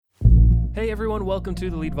Hey everyone, welcome to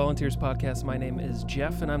the Lead Volunteers Podcast. My name is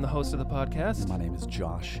Jeff and I'm the host of the podcast. My name is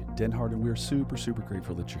Josh Denhart and we're super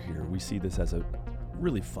grateful that you're here. We see this as a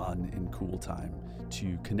really fun and cool time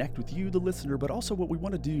to connect with you, the listener, but also what we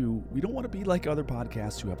want to do, we don't want to be like other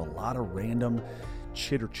podcasts who have a lot of random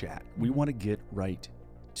chitter chat. We want to get right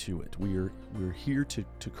to it. We're here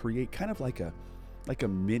to create kind of like a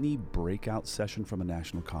mini breakout session from a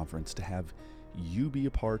national conference to have you be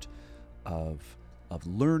a part of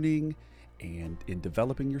learning and in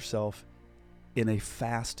developing yourself in a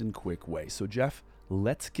fast and quick way. So Jeff,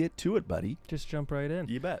 let's get to it, buddy. Just jump right in.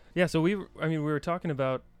 You bet. Yeah, so we were talking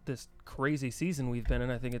about this crazy season we've been in.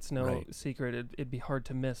 I think it's no secret. It'd be hard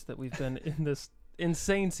to miss that we've been in this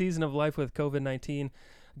insane season of life with COVID-19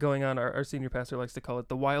 going on. Our senior pastor likes to call it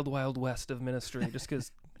the wild, wild west of ministry, just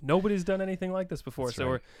because nobody's done anything like this before. That's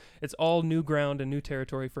so right. It's all new ground and new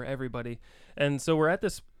territory for everybody. And so we're at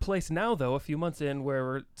this place now, though, a few months in, where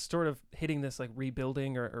we're sort of hitting this like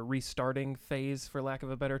rebuilding or restarting phase, for lack of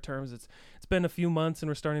a better terms. It's been a few months and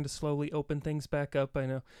we're starting to slowly open things back up. I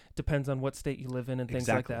know it depends on what state you live in and things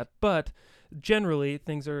like that. But generally,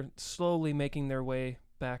 things are slowly making their way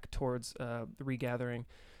back towards regathering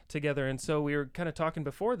together. And so we were kind of talking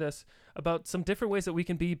before this about some different ways that we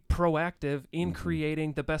can be proactive in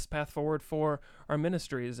creating the best path forward for our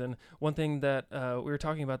ministries. And one thing that we were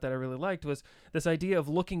talking about that I really liked was this idea of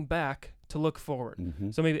looking back to look forward.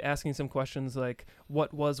 So maybe asking some questions like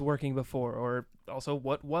what was working before, or also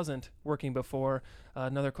what wasn't working before.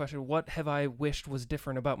 Another question, what have I wished was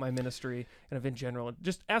different about my ministry, kind of in general.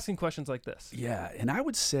 Just asking questions like this. Yeah, and I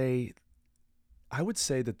would say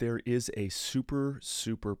that there is a super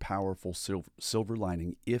powerful silver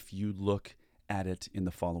lining if you look at it in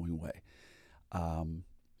the following way.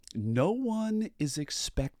 No one is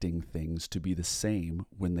expecting things to be the same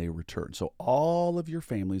when they return. So all of your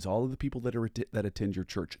families, all of the people that attend your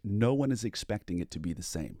church, no one is expecting it to be the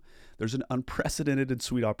same. There's an unprecedented and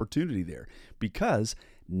sweet opportunity there because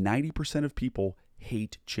 90% of people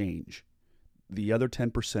hate change. The other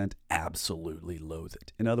 10% absolutely loathe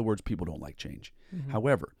it. In other words, people don't like change.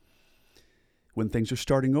 However, when things are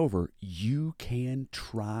starting over, you can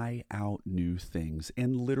try out new things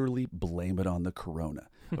and literally blame it on the corona.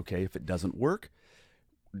 Okay, if it doesn't work,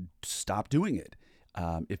 stop doing it.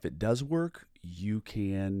 If it does work, you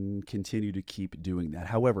can continue to keep doing that.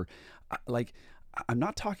 However, I'm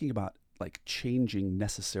not talking about like changing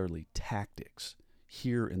necessarily tactics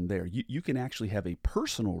here and there. You can actually have a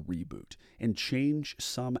personal reboot and change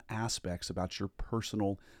some aspects about your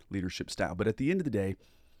personal leadership style. But at the end of the day,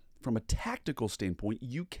 from a tactical standpoint,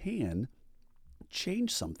 you can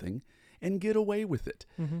change something and get away with it.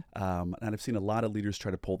 And I've seen a lot of leaders try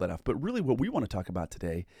to pull that off. But really what we want to talk about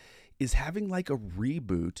today is having like a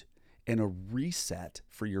reboot and a reset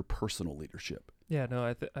for your personal leadership. Yeah, no,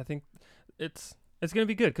 I think it's going to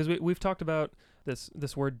be good because we've talked about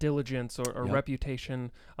this word diligence or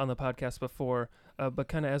reputation on the podcast before, but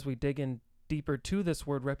kind of as we dig in deeper to this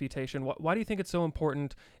word reputation, why do you think it's so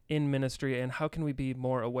important in ministry, and how can we be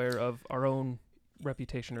more aware of our own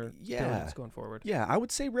reputation or diligence going forward? Yeah, I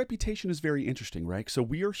would say reputation is very interesting, right? So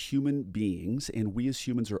we are human beings, and we as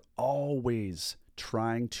humans are always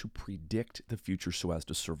trying to predict the future so as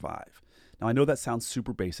to survive. Now, I know that sounds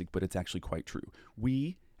super basic, but it's actually quite true.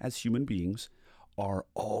 We as human beings are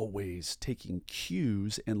always taking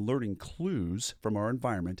cues and learning clues from our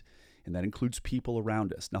environment, and that includes people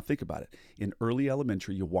around us. Now think about it. In early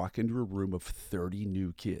elementary, you walk into a room of 30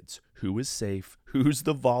 new kids. Who is safe? Who's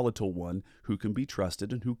the volatile one? Who can be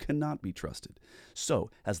trusted and who cannot be trusted? So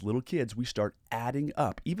as little kids, we start adding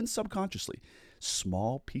up, even subconsciously,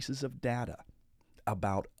 small pieces of data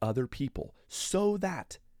about other people so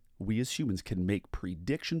that we as humans can make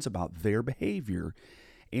predictions about their behavior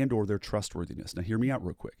and or their trustworthiness. Now, hear me out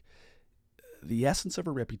real quick. The essence of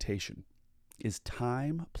a reputation is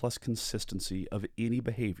time plus consistency of any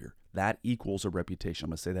behavior. That equals a reputation.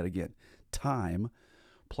 I'm going to say that again. Time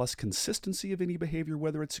plus consistency of any behavior,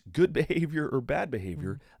 whether it's good behavior or bad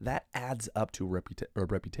behavior, that adds up to a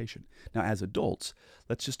reputation. Now, as adults,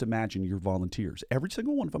 let's just imagine your volunteers. Every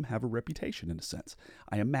single one of them have a reputation in a sense.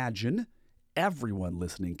 I imagine everyone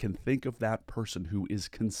listening can think of that person who is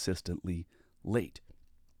consistently late.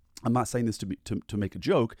 I'm not saying this to make a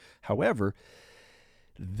joke. However,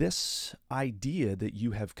 this idea that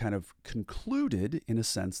you have kind of concluded in a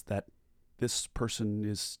sense that this person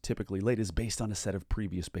is typically late is based on a set of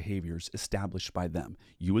previous behaviors established by them.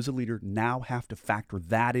 You as a leader now have to factor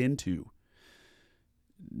that into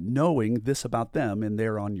knowing this about them, and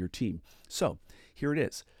they're on your team. So here it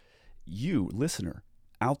is. You, listener,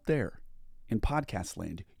 out there in podcast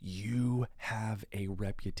land, you have a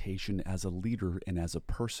reputation as a leader and as a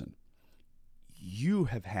person. you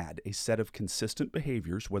have had a set of consistent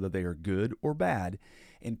behaviors, whether they are good or bad,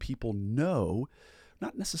 and people know,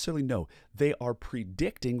 not necessarily know, they are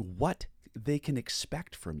predicting what they can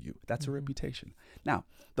expect from you. That's a reputation. Now,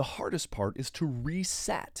 the hardest part is to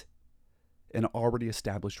reset an already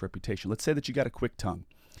established reputation. Let's say that you got a quick tongue.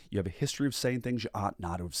 You have a history of saying things you ought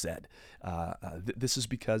not to have said. This is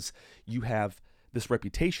because you have this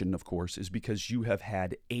reputation, of course, is because you have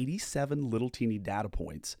had 87 little teeny data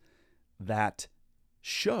points that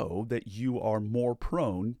show that you are more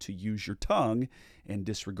prone to use your tongue and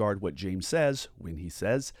disregard what James says when he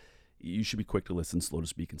says you should be quick to listen, slow to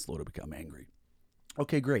speak, and slow to become angry.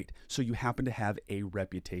 Okay, great. So you happen to have a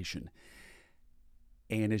reputation.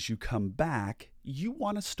 And as you come back, you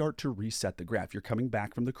want to start to reset the graph. You're coming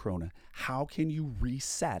back from the corona. How can you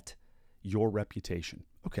reset your reputation?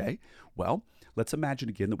 Okay, well, let's imagine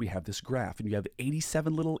again that we have this graph and you have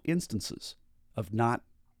 87 little instances of not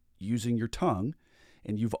using your tongue,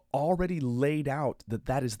 and you've already laid out that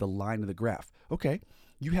that is the line of the graph. Okay,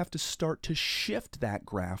 you have to start to shift that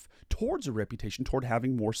graph towards a reputation, toward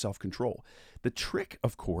having more self-control. The trick,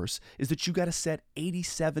 of course, is that you got to set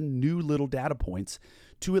 87 new little data points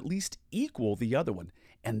to at least equal the other one,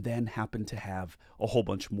 and then happen to have a whole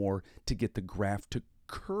bunch more to get the graph to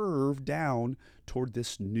curve down toward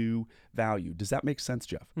this new value. Does that make sense,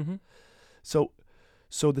 Jeff? Mm-hmm.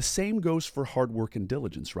 So the same goes for hard work and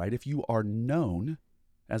diligence, right? If you are known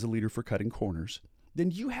as a leader for cutting corners,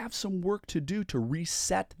 then you have some work to do to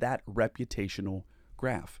reset that reputational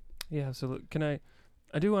graph. Yeah, absolutely.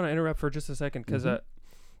 I do want to interrupt for just a second because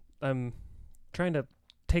I'm trying to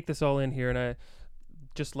take this all in here, and I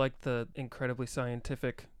just like the incredibly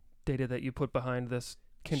scientific data that you put behind this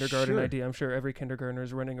kindergarten idea. I'm sure every kindergartner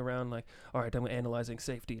is running around like, all right, I'm analyzing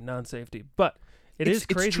safety, non-safety. But it's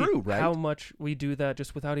crazy true, right? How much we do that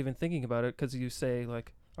just without even thinking about it, because you say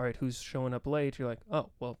like, all right, who's showing up late? You're like, oh,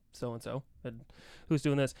 well, so-and-so. And who's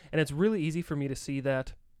doing this? And it's really easy for me to see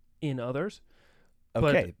that in others.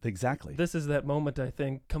 Okay, exactly. This is that moment, I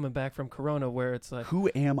think, coming back from Corona where it's like, who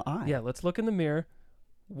am I? Yeah, let's look in the mirror.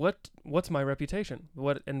 What's my reputation?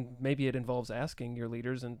 And maybe it involves asking your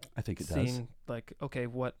leaders and I think it seeing does. like, okay,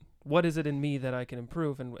 what is it in me that I can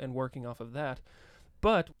improve, and working off of that.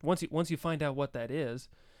 But once you find out what that is,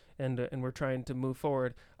 and we're trying to move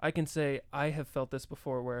forward, I can say I have felt this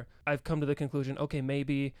before where I've come to the conclusion, okay,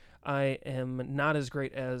 maybe I am not as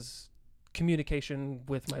great as communication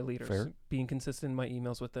with my leaders. Fair. Being consistent in my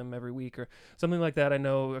emails with them every week or something like that. I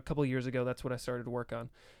know a couple of years ago that's what I started to work on,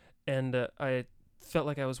 and I felt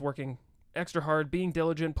like I was working extra hard, being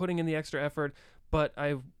diligent, putting in the extra effort, but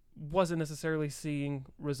I wasn't necessarily seeing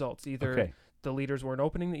results. Either the leaders weren't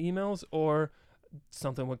opening the emails, or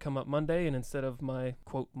something would come up Monday, and instead of my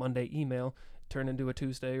quote Monday email, turn into a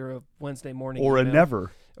Tuesday or a Wednesday morning or email. A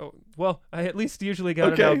never. Oh, well, I at least usually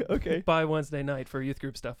got it out by Wednesday night for youth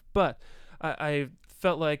group stuff. But I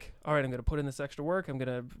felt like, all right, I'm going to put in this extra work. I'm going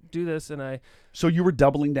to do this, and So you were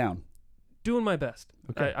doubling down. Doing my best.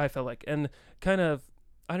 Okay. I felt like, and kind of,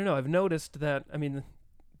 I don't know, I've noticed that, I mean,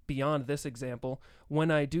 beyond this example, when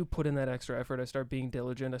I do put in that extra effort, I start being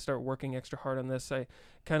diligent, I start working extra hard on this, I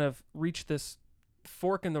kind of reach this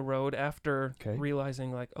fork in the road after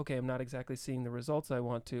realizing like, okay, I'm not exactly seeing the results I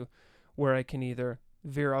want to, where I can either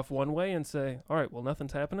veer off one way and say, all right, well,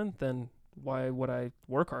 nothing's happening, then why would I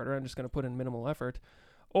work harder? I'm just going to put in minimal effort.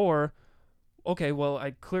 Or, okay, well,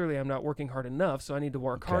 I'm not working hard enough, so I need to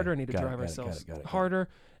work harder. I need to drive ourselves harder.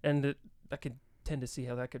 And I could tend to see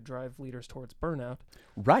how that could drive leaders towards burnout.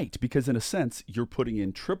 Right, because in a sense, you're putting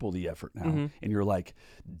in triple the effort now, and you're like,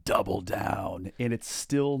 double down, and it's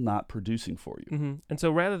still not producing for you. Mm-hmm. And so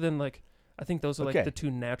rather than like, I think those are like the two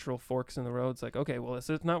natural forks in the road. It's like, okay, well, this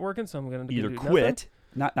is not working, so I'm going to either quit,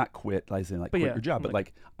 not quit, like quit your job, but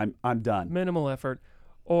like I'm done. Minimal effort,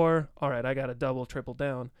 or all right, I got to double, triple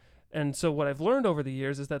down. And so what I've learned over the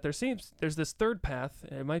years is that there's this third path.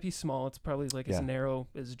 It might be small. It's probably like as narrow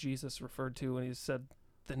as Jesus referred to when he said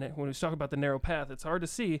when he was talking about the narrow path. It's hard to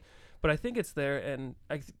see, but I think it's there. And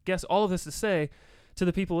I guess all of this to say to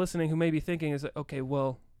the people listening who may be thinking is, okay,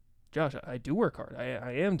 well, Josh, I do work hard.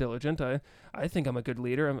 I am diligent. I think I'm a good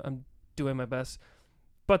leader. I'm doing my best.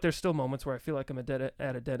 But there's still moments where I feel like I'm at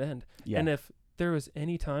a dead end. Yeah. And if there was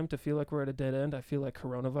any time to feel like we're at a dead end, I feel like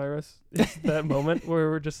coronavirus is that moment where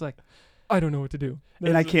we're just like, I don't know what to do.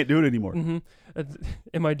 And I can't do it anymore. Mm-hmm.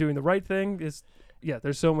 Am I doing the right thing?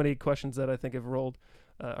 There's so many questions that I think have rolled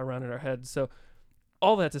around in our heads. So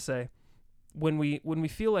all that to say, when we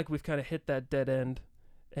feel like we've kind of hit that dead end,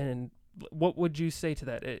 and what would you say to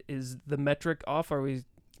that? Is the metric off? Are we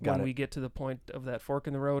when Got it. we get to the point of that fork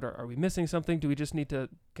in the road? Are we missing something? Do we just need to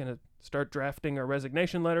kind of start drafting our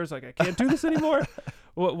resignation letters? Like, I can't do this anymore.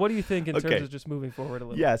 What do you think in Okay. terms of just moving forward a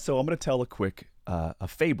little? Yeah, so I'm going to tell a quick a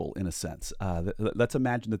fable in a sense. Let's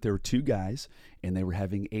imagine that there were two guys and they were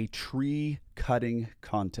having a tree cutting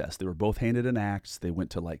contest. They were both handed an axe. They went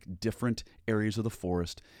to like different areas of the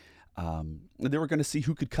forest. They were going to see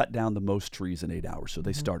who could cut down the most trees in 8 hours. So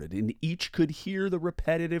they started, and each could hear the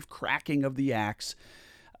repetitive cracking of the axe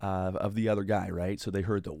of the other guy, right? So they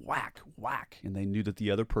heard the whack, whack, and they knew that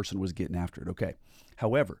the other person was getting after it. Okay.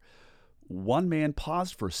 However, one man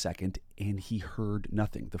paused for a second and he heard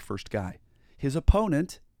nothing, the first guy. His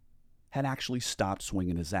opponent had actually stopped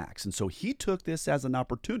swinging his axe. And so he took this as an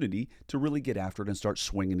opportunity to really get after it and start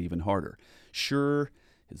swinging even harder. Sure,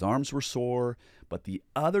 his arms were sore, but the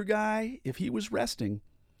other guy, if he was resting,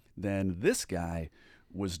 then this guy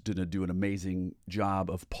was going to do an amazing job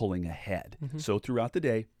of pulling ahead. So throughout the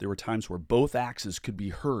day, there were times where both axes could be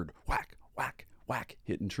heard whack, whack, whack,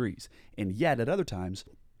 hitting trees. And yet at other times,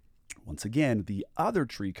 once again, the other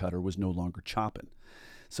tree cutter was no longer chopping.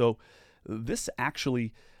 So this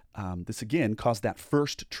actually, this again caused that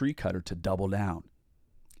first tree cutter to double down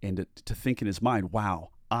and to think in his mind, wow,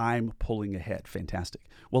 I'm pulling ahead. Fantastic.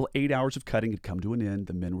 Well, 8 hours of cutting had come to an end.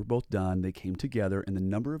 The men were both done. They came together, and the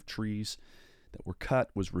number of trees that were cut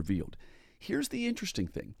was revealed. Here's the interesting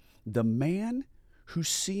thing. The man who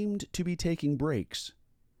seemed to be taking breaks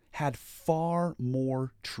had far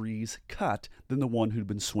more trees cut than the one who'd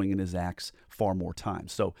been swinging his axe far more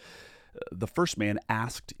times. So the first man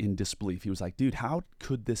asked in disbelief. He was like, dude, how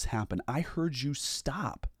could this happen? I heard you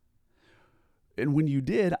stop. And when you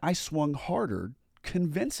did, I swung harder,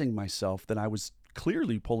 convincing myself that I was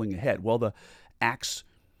clearly pulling ahead. Well, the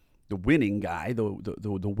winning guy,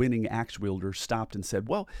 the winning axe wielder stopped and said,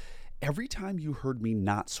 well, every time you heard me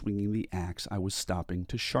not swinging the axe, I was stopping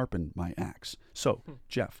to sharpen my axe. So,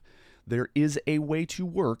 Jeff, there is a way to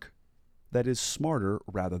work that is smarter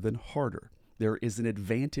rather than harder. There is an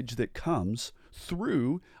advantage that comes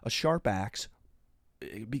through a sharp axe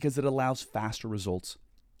because it allows faster results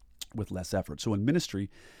with less effort. So in ministry,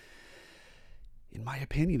 in my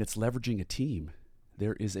opinion, it's leveraging a team.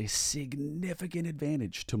 There is a significant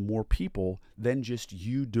advantage to more people than just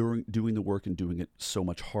you doing the work and doing it so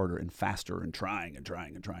much harder and faster and trying and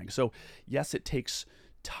trying and trying. So yes, it takes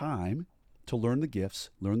time to learn the gifts,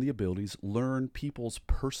 learn the abilities, learn people's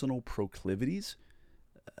personal proclivities,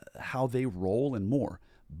 how they roll and more,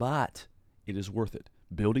 but it is worth it.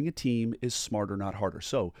 Building a team is smarter, not harder.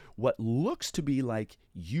 So what looks to be like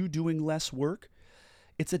you doing less work,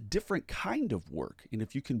 it's a different kind of work. And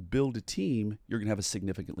if you can build a team, you're going to have a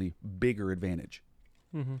significantly bigger advantage.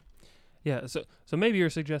 Mm-hmm. Yeah. So maybe you're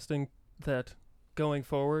suggesting that going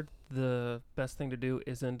forward, the best thing to do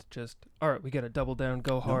isn't just, all right, we got to double down,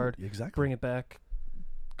 go hard, exactly. Bring it back,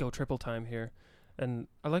 go triple time here. And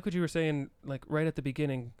I like what you were saying, like right at the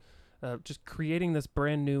beginning, just creating this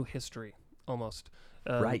brand new history almost.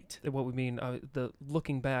 Right. What we mean, the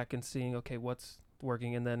looking back and seeing, okay, what's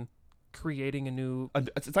working, and then creating a new...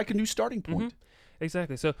 It's like a new starting point. Mm-hmm.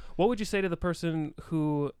 Exactly. So what would you say to the person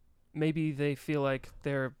who maybe they feel like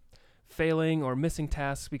they're failing or missing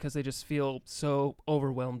tasks because they just feel so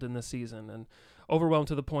overwhelmed in the season, and overwhelmed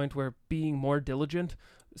to the point where being more diligent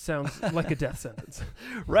sounds like a death sentence?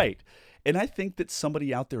 Right. And I think that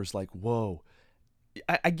somebody out there is like, whoa,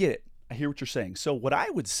 I get it. I hear what you're saying. So what I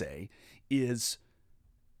would say is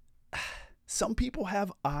some people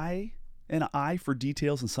have an eye for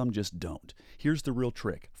details and some just don't. Here's the real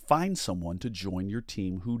trick. Find someone to join your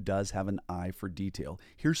team who does have an eye for detail.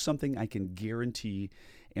 Here's something I can guarantee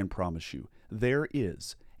and promise you. There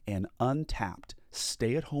is an untapped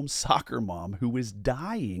stay-at-home soccer mom who is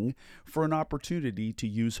dying for an opportunity to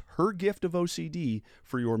use her gift of OCD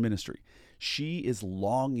for your ministry. She is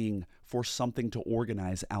longing for something to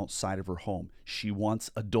organize outside of her home. She wants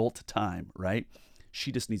adult time, right?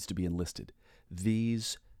 She just needs to be enlisted.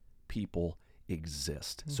 These people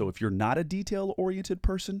exist. So if you're not a detail-oriented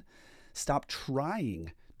person, stop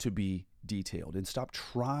trying to be detailed and stop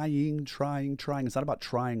trying. It's not about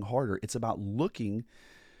trying harder. It's about looking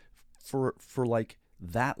for like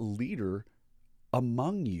that leader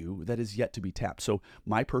among you that is yet to be tapped. So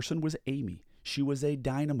my person was Amy. She was a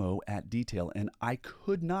dynamo at detail, and I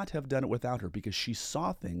could not have done it without her because she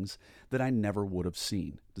saw things that I never would have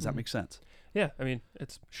seen. Does that make sense? Yeah, I mean,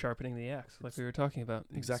 it's sharpening the axe, like we were talking about.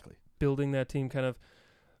 Exactly. It's building that team kind of,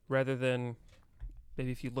 rather than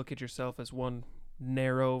maybe if you look at yourself as one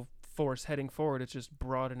narrow force heading forward, it's just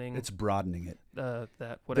broadening. It's broadening it.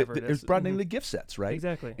 That whatever it is. It's broadening the gift sets, right?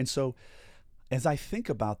 Exactly. And so as I think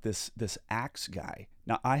about this axe guy,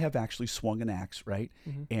 Now, I have actually swung an axe, right?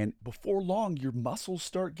 Mm-hmm. And before long, your muscles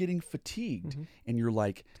start getting fatigued. Mm-hmm. And you're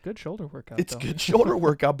like, It's good shoulder workout. it's though. good shoulder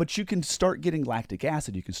workout, but you can start getting lactic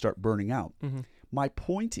acid. You can start burning out. Mm-hmm. My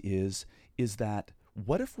point is that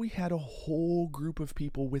what if we had a whole group of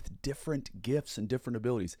people with different gifts and different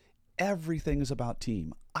abilities? Everything is about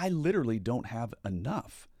team. I literally don't have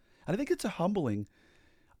enough. And I think it's a humbling.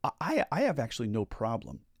 I have actually no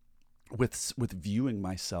problem with viewing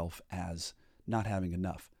myself as not having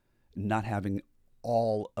enough, not having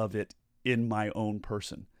all of it in my own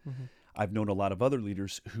person. Mm-hmm. I've known a lot of other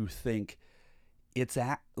leaders who think it's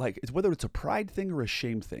whether it's a pride thing or a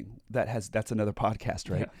shame thing. That's another podcast,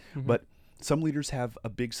 right? Yeah. Mm-hmm. But some leaders have a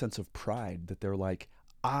big sense of pride that they're like,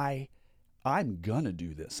 I'm gonna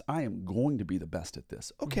do this. I am going to be the best at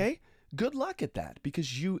this. Okay, good luck at that,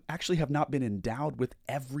 because you actually have not been endowed with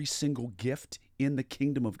every single gift in the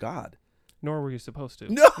kingdom of God. Nor were you supposed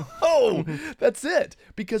to. No, that's it.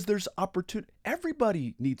 Because there's opportunity.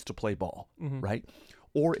 Everybody needs to play ball, Mm-hmm. right?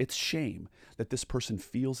 Or it's shame that this person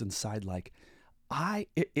feels inside like,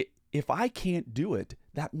 if I can't do it,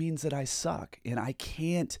 that means that I suck, and I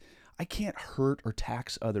can't hurt or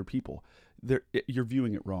tax other people. You're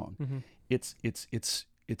viewing it wrong. Mm-hmm.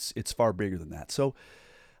 It's far bigger than that. So,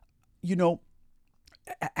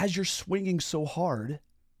 as you're swinging so hard,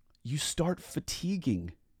 you start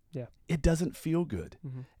fatiguing. Yeah. It doesn't feel good.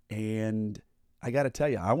 Mm-hmm. And I got to tell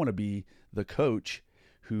you, I want to be the coach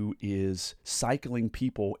who is cycling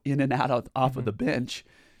people in and out off Mm-hmm. of the bench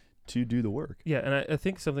to do the work. Yeah, and I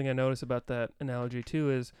think something I notice about that analogy too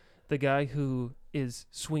is the guy who is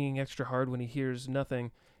swinging extra hard when he hears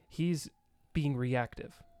nothing, he's being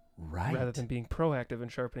reactive Right. rather than being proactive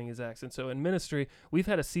and sharpening his axe. And so in ministry, we've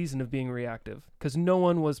had a season of being reactive because no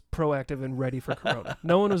one was proactive and ready for Corona.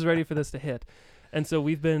 No one was ready for this to hit. And so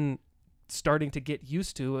we've been starting to get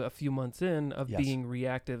used to a few months in of Yes. being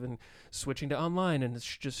reactive and switching to online and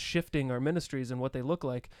just shifting our ministries and what they look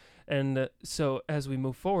like. And so as we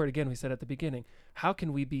move forward, again, we said at the beginning, how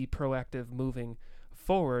can we be proactive moving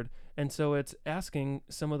forward? And so it's asking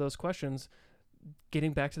some of those questions,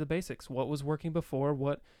 getting back to the basics. What was working before?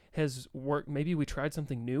 What has worked? Maybe we tried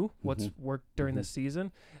something new. What's worked during this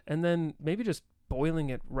season? And then maybe just boiling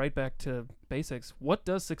it right back to basics. What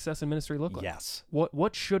does success in ministry look like? Yes.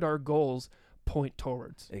 What should our goals point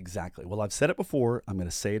towards? Exactly. Well, I've said it before. I'm going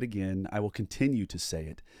to say it again. I will continue to say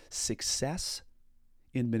it. Success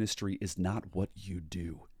in ministry is not what you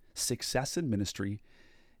do. Success in ministry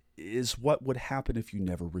is what would happen if you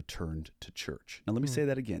never returned to church. Now, let me say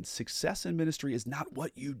that again. Success in ministry is not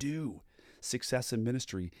what you do. Success in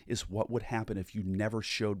ministry is what would happen if you never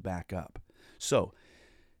showed back up. So,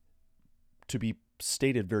 to be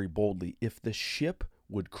stated very boldly, if the ship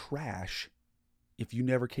would crash if you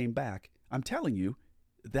never came back, I'm telling you,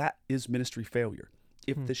 that is ministry failure.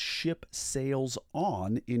 If the ship sails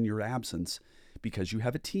on in your absence because you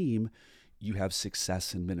have a team, you have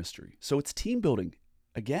success in ministry. So it's team building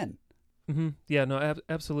again. Mm-hmm. Yeah, no,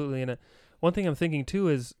 absolutely. And one thing I'm thinking too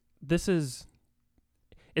is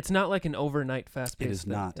it's not like an overnight fast-paced It is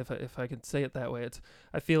thing, not. if I could say it that way.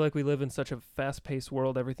 I feel like we live in such a fast-paced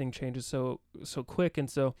world. Everything changes so quick, and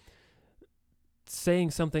so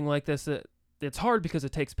saying something like this, it's hard because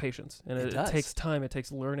it takes patience and it takes time. It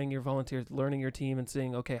takes learning your volunteers, learning your team, and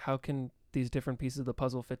seeing, okay, how can these different pieces of the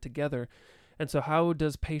puzzle fit together? And so how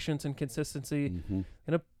does patience and consistency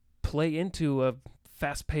play into a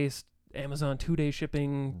fast-paced Amazon 2-day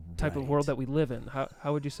shipping type of world that we live in?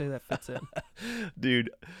 How would you say that fits in?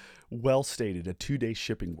 Dude, well stated. A 2-day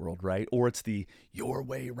shipping world, right? Or it's the your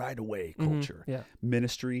way, right away culture. Yeah.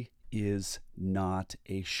 Ministry is not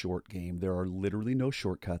a short game. There are literally no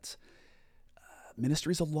shortcuts.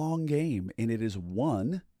 Ministry is a long game, and it is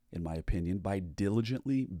won, in my opinion, by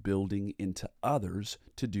diligently building into others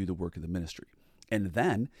to do the work of the ministry. And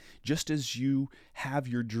then, just as you have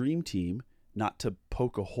your dream team, not to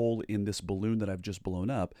poke a hole in this balloon that I've just blown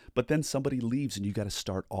up, but then somebody leaves and you got to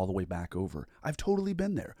start all the way back over. I've totally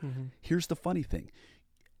been there. Here's the funny thing.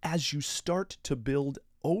 As you start to build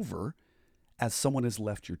over, as someone has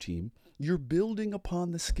left your team, you're building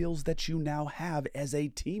upon the skills that you now have as a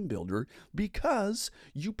team builder because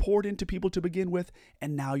you poured into people to begin with,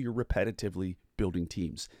 and now you're repetitively building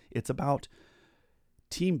teams. It's about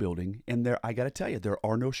team building, and I got to tell you, there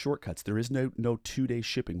are no shortcuts. There is no 2-day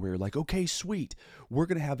shipping where you're like, okay, sweet, we're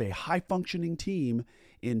going to have a high-functioning team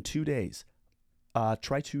in 2 days.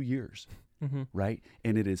 Try 2 years, right?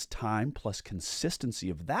 And it is time plus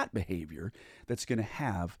consistency of that behavior that's going to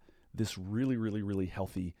have this really, really, really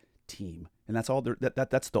healthy team. And that's all.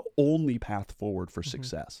 That's the only path forward for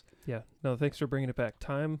success. Yeah. No, thanks for bringing it back.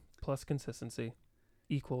 Time plus consistency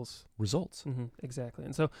equals results. exactly.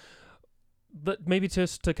 And so, but maybe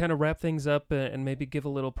just to kind of wrap things up and maybe give a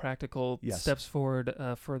little practical steps forward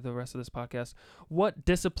for the rest of this podcast, what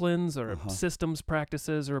disciplines or systems,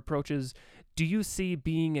 practices, or approaches do you see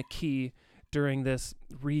being a key during this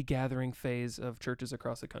regathering phase of churches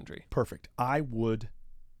across the country? Perfect. I would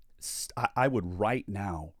right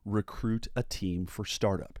now recruit a team for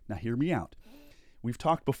startup. Now, hear me out. We've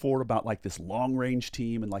talked before about like this long range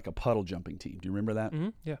team and like a puddle jumping team. Do you remember that?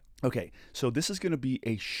 Yeah. Okay. So this is going to be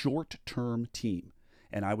a short term team.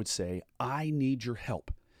 And I would say, I need your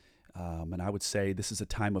help. And I would say this is a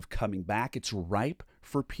time of coming back. It's ripe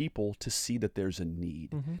for people to see that there's a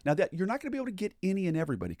need. Now, that you're not going to be able to get any and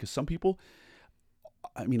everybody, because some people,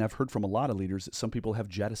 I mean, I've heard from a lot of leaders that some people have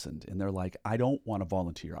jettisoned and they're like, I don't want to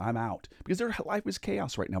volunteer. I'm out, because their life is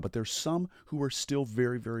chaos right now. But there's some who are still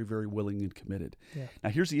very, very, very willing and committed. Yeah. Now,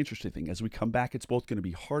 here's the interesting thing. As we come back, it's both going to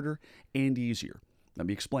be harder and easier. Let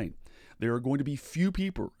me explain. There are going to be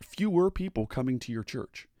fewer people coming to your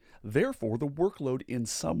church. Therefore, the workload in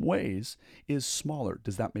some ways is smaller.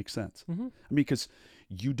 Does that make sense? I mean, because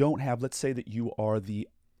you don't have, let's say that you are the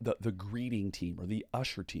greeting team or the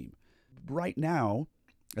usher team. Right now,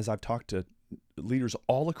 as I've talked to leaders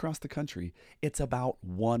all across the country, it's about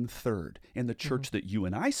 1/3. In the church that you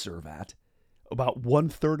and I serve at, about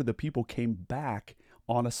 1/3 of the people came back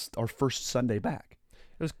on our first Sunday back.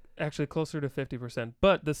 It was actually closer to 50%,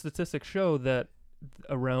 but the statistics show that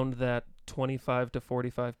around that 25 to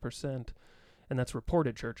 45%, and that's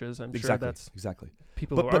reported churches. I'm sure that's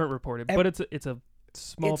people who aren't reported, but it's a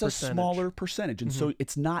small percentage. It's a smaller percentage, and so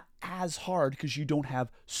it's not as hard because you don't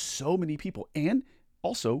have so many people. And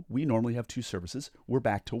also, we normally have 2 services. We're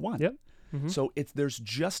back to 1. Yep. So there's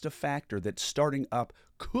just a factor that starting up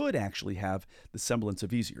could actually have the semblance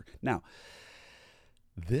of easier. Now,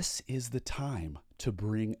 this is the time to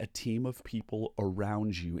bring a team of people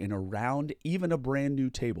around you and around even a brand new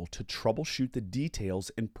table to troubleshoot the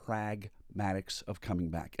details and pragmatics of coming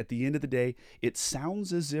back. At the end of the day, it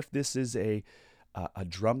sounds as if this is a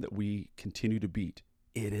drum that we continue to beat.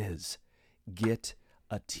 It is. Get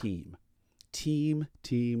a team. Team.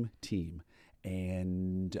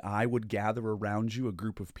 And I would gather around you a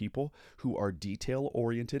group of people who are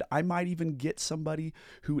detail-oriented. I might even get somebody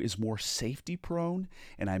who is more safety-prone,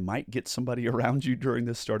 and I might get somebody around you during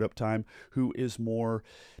this startup time who is more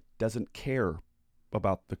doesn't care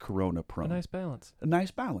about the corona-prone. A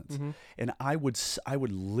nice balance. And I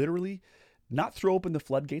would literally not throw open the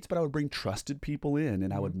floodgates, but I would bring trusted people in,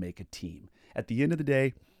 and I would make a team. At the end of the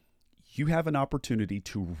day, you have an opportunity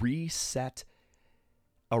to reset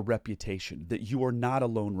a reputation that you are not a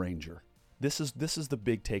lone ranger. This is the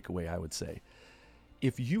big takeaway, I would say.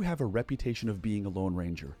 If you have a reputation of being a lone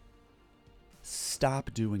ranger,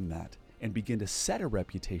 stop doing that and begin to set a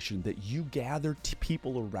reputation that you gather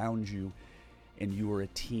people around you and you are a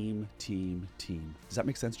team. Does that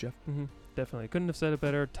make sense, Jeff? Definitely. Couldn't have said it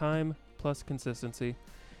better. Time plus consistency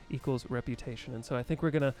equals reputation. And so I think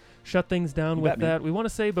we're going to shut things down with that. We want to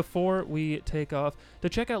say before we take off to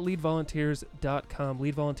check out leadvolunteers.com.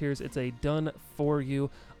 Lead Volunteers, it's a done-for-you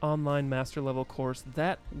online master level course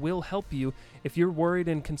that will help you if you're worried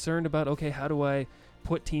and concerned about, okay, how do I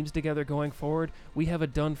put teams together going forward? We have a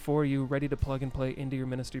done-for-you, ready to plug and play into your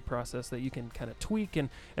ministry process that you can kind of tweak and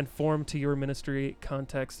form to your ministry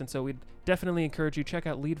context. And so we'd definitely encourage you, check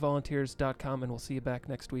out leadvolunteers.com, and we'll see you back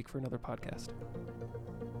next week for another podcast.